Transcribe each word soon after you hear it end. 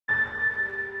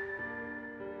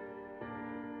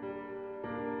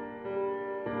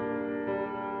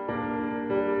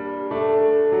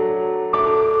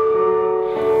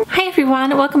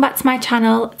everyone, welcome back to my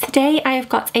channel. Today I have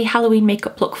got a Halloween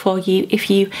makeup look for you if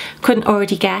you couldn't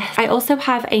already guess. I also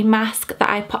have a mask that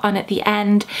I put on at the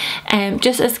end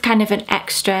just as kind of an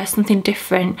extra, something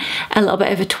different, a little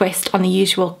bit of a twist on the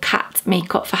usual cat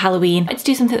makeup for Halloween. I wanted to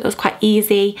do something that was quite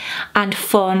easy and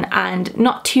fun and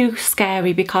not too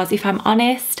scary because if I'm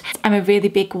honest, I'm a really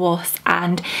big wuss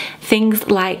and things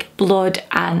like blood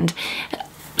and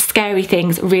scary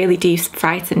things really do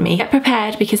frighten me. Get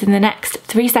prepared because in the next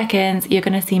 3 seconds you're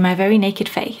going to see my very naked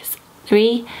face.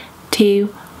 3, 2,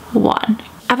 1.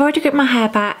 I've already gripped my hair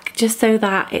back just so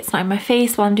that it's not in my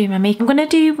face while I'm doing my makeup. I'm going to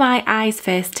do my eyes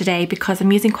first today because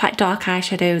I'm using quite dark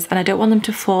eyeshadows and I don't want them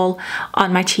to fall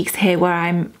on my cheeks here where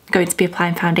I'm going to be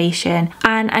applying foundation.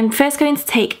 And I'm first going to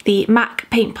take the MAC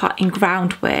Paint Pot in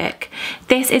Groundwork.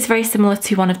 This is very similar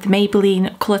to one of the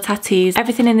Maybelline colour tattoos.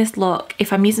 Everything in this look,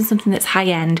 if I'm using something that's high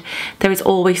end, there is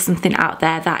always something out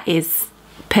there that is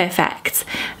perfect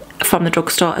from the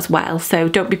drugstore as well, so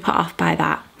don't be put off by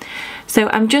that. So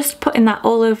I'm just putting that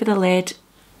all over the lid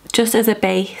just as a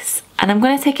base, and I'm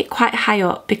going to take it quite high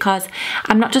up because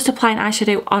I'm not just applying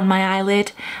eyeshadow on my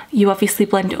eyelid, you obviously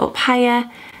blend it up higher,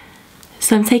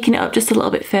 so I'm taking it up just a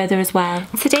little bit further as well.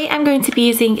 Today I'm going to be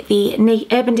using the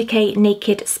Urban Decay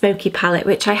Naked Smoky palette,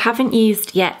 which I haven't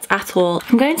used yet at all.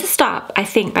 I'm going to start, I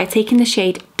think, by taking the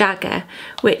shade Dagger,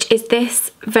 which is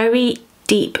this very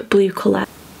deep blue colour.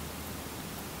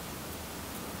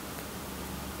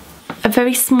 A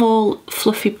very small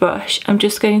fluffy brush, I'm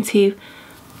just going to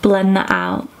blend that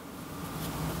out.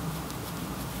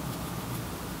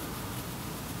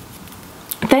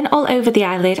 Then all over the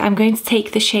eyelid I'm going to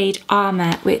take the shade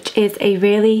Armour, which is a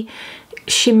really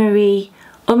shimmery,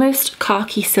 almost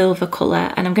khaki silver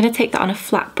colour, and I'm going to take that on a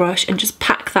flat brush and just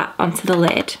pack that onto the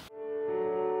lid.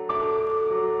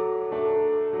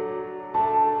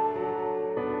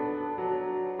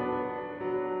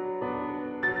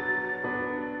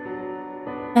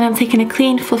 And I'm taking a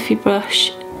clean fluffy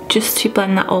brush just to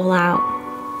blend that all out.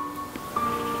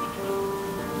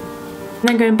 And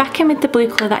then going back in with the blue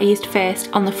colour that I used first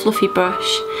on the fluffy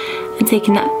brush and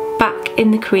taking that back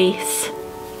in the crease.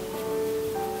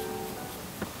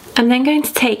 I'm then going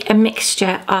to take a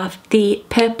mixture of the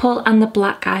purple and the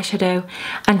black eyeshadow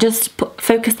and just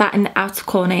focus that in the outer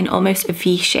corner in almost a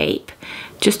V shape,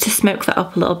 just to smoke that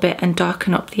up a little bit and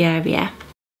darken up the area.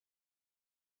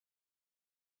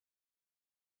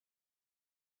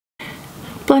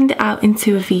 Blend it out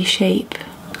into a V shape.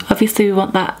 Obviously we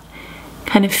want that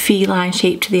kind of feline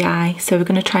shape to the eye, so we're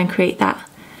going to try and create that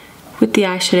with the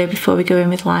eyeshadow before we go in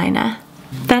with liner.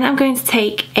 Then I'm going to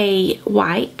take a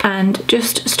white and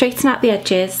just straighten out the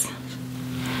edges,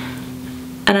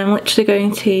 and I'm literally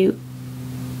going to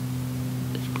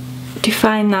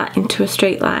define that into a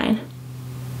straight line.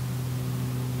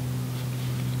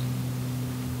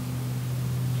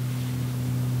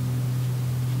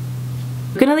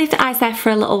 We're going to leave the eyes there for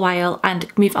a little while and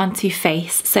move on to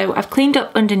face. So I've cleaned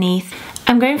up underneath.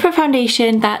 I'm going for a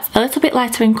foundation that's a little bit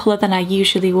lighter in colour than I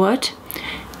usually would,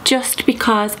 just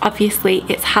because obviously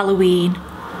it's Halloween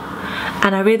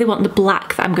and I really want the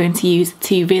black that I'm going to use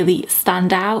to really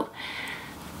stand out.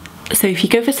 So if you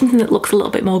go for something that looks a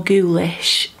little bit more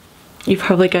ghoulish, you're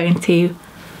probably going to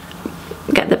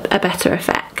get a better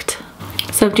effect.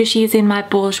 So I'm just using my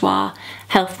Bourjois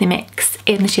Healthy Mix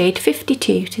in the shade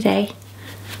 52 today.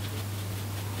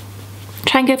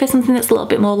 Try and go for something that's a little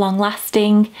bit more long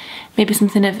lasting, maybe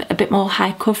something of a bit more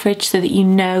high coverage so that you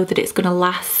know that it's going to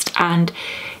last and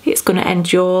it's going to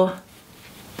endure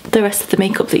the rest of the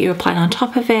makeup that you're applying on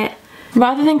top of it.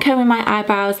 Rather than combing my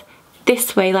eyebrows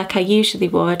this way like I usually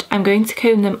would, I'm going to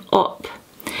comb them up.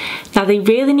 Now they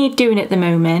really need doing at the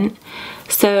moment,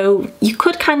 so you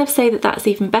could kind of say that that's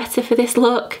even better for this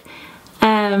look.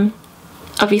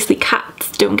 Obviously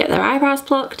cats don't get their eyebrows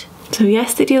plucked, so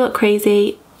yes, they do look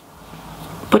crazy,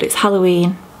 but it's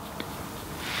Halloween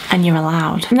and you're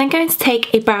allowed. I'm then going to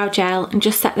take a brow gel and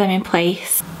just set them in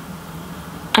place.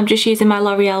 I'm just using my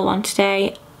L'Oreal one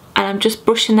today and I'm just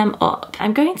brushing them up.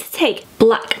 I'm going to take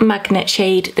Black Magnet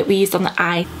shade that we used on the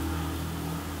eye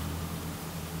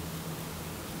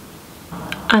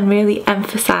and really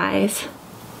emphasise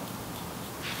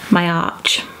my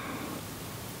arch.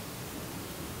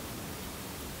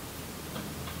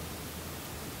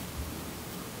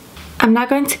 I'm now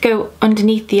going to go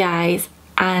underneath the eyes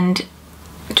and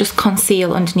just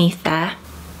conceal underneath there.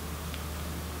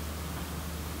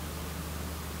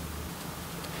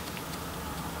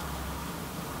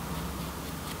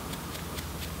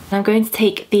 I'm going to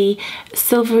take the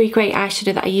silvery grey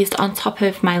eyeshadow that I used on top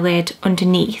of my lid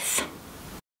underneath.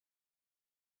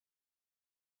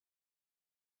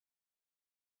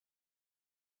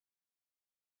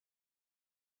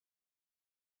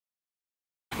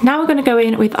 Now we're going to go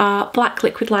in with our black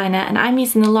liquid liner, and I'm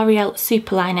using the L'Oreal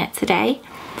Super Liner today,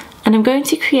 and I'm going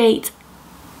to create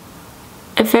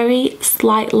a very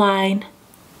slight line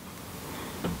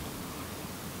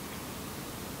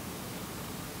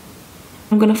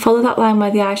I'm going to follow that line where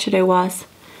the eyeshadow was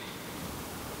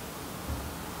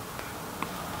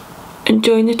and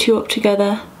join the two up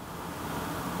together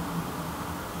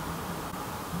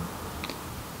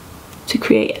to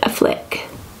create a flick.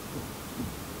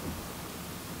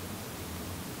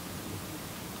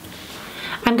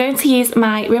 I'm going to use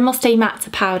my Rimmel Stay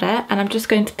Matte powder, and I'm just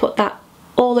going to put that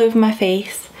all over my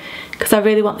face because I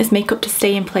really want this makeup to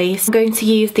stay in place. I'm going to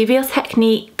use the Real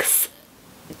Techniques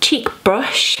cheek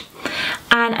brush,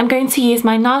 and I'm going to use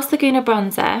my NARS Laguna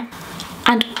bronzer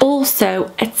and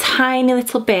also a tiny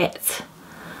little bit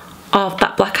of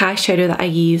that black eyeshadow that I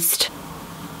used.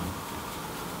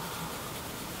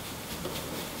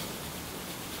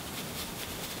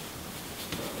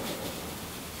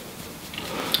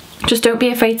 Just don't be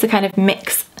afraid to kind of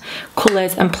mix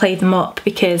colours and play them up,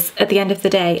 because at the end of the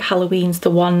day, Halloween's the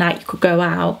one night you could go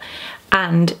out,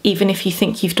 and even if you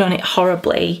think you've done it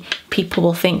horribly, people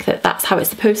will think that that's how it's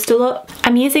supposed to look.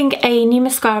 I'm using a new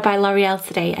mascara by L'Oreal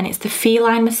today, and it's the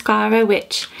Feline mascara,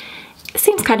 which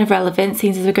seems kind of relevant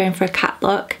since we're going for a cat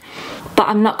look. But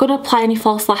I'm not going to apply any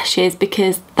false lashes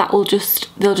because they'll just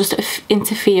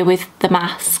interfere with the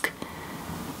mask.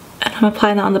 And I'm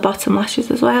applying that on the bottom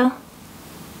lashes as well.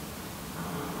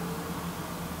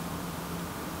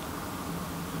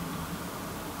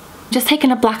 Just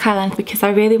taking a black eyeliner because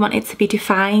I really want it to be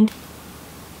defined.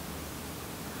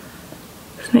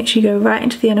 Just make sure you go right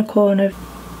into the inner corner.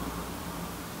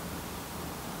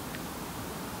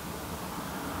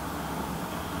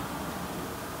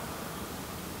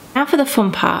 Now for the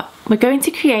fun part, we're going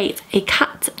to create a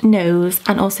cat nose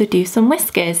and also do some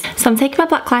whiskers. So I'm taking my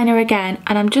black liner again,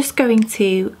 and I'm just going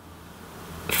to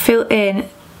fill in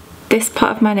this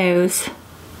part of my nose.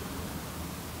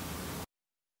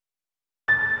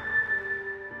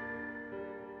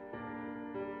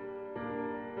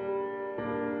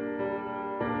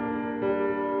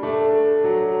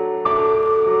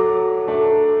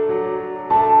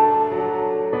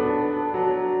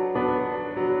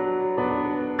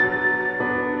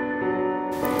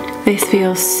 This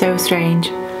feels so strange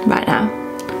right now.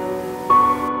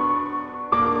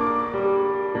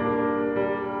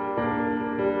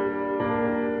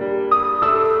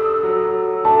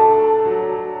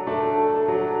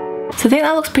 So I think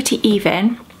that looks pretty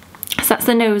even. So that's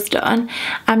the nose done.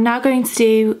 I'm now going to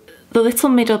do the little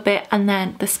middle bit and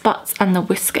then the spots and the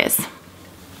whiskers.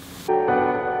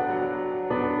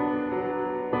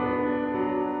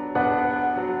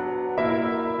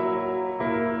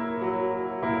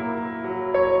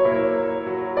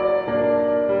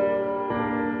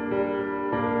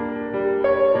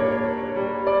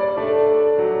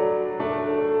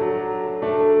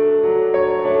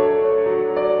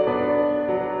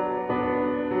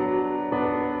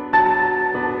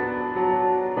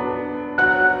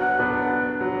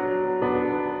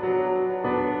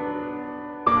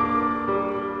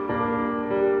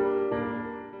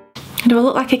 Do I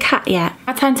look like a cat yet?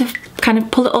 Now time to kind of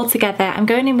pull it all together. I'm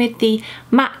going in with the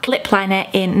MAC lip liner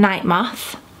in Night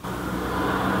Moth.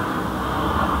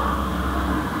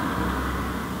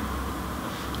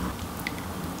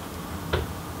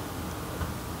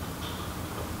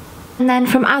 And then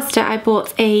from ASDA I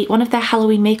bought one of their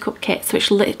Halloween makeup kits,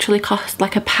 which literally cost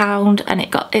like £1, and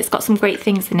it's got some great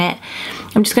things in it.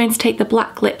 I'm just going to take the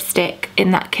black lipstick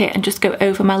in that kit and just go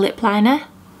over my lip liner.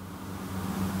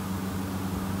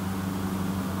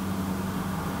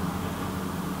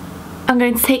 I'm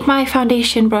going to take my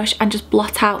foundation brush and just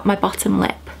blot out my bottom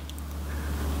lip.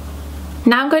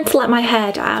 Now I'm going to let my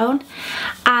hair down,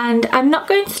 and I'm not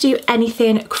going to do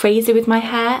anything crazy with my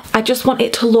hair. I just want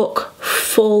it to look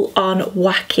full on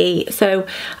wacky. So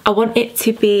I want it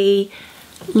to be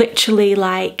literally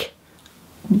like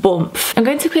bump. I'm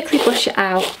going to quickly brush it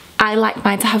out. I like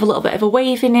mine to have a little bit of a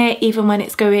wave in it, even when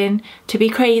it's going to be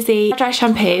crazy. Dry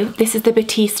shampoo, this is the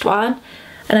Batiste one,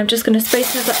 and I'm just going to spray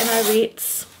some of that in my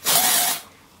roots.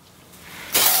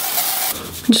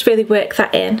 And just really work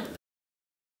that in.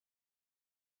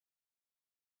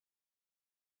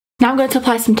 Now I'm going to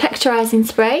apply some texturizing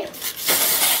spray.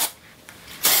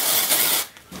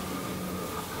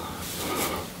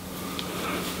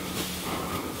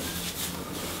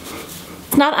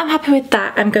 So now that I'm happy with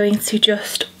that, I'm going to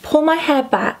just pull my hair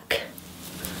back.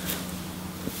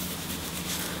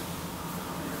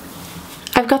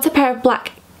 I've got a pair of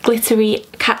black glittery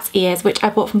cat's ears which I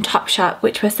bought from Topshop,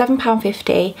 which were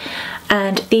 £7.50,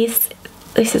 and this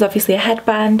is obviously a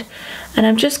headband, and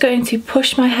I'm just going to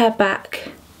push my hair back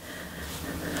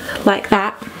like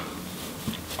that,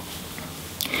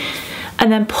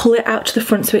 and then pull it out to the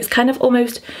front so it's kind of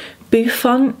almost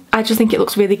bouffant. I just think it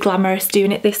looks really glamorous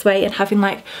doing it this way and having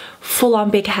like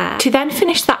full-on big hair. To then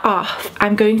finish that off,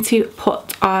 I'm going to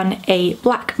put on a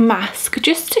black mask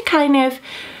just to kind of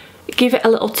give it a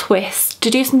little twist, to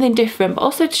do something different, but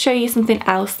also to show you something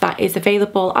else that is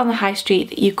available on the high street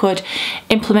that you could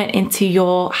implement into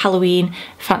your Halloween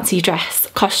fancy dress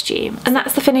costume. And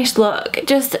that's the finished look,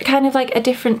 just kind of like a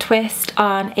different twist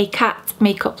on a cat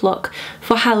makeup look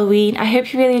for Halloween. I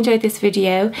hope you really enjoyed this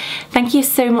video. Thank you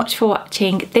so much for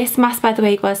watching. This mask, by the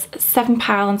way, was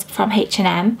 £7 from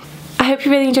H&M. I hope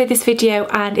you really enjoyed this video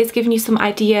and it's given you some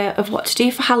idea of what to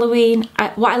do for Halloween.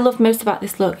 What I love most about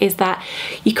this look is that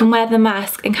you can wear the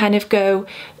mask and kind of go,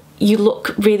 you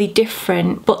look really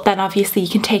different, but then obviously you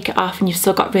can take it off and you've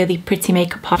still got really pretty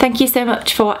makeup on. Thank you so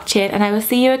much for watching and I will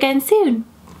see you again soon.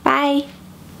 Bye!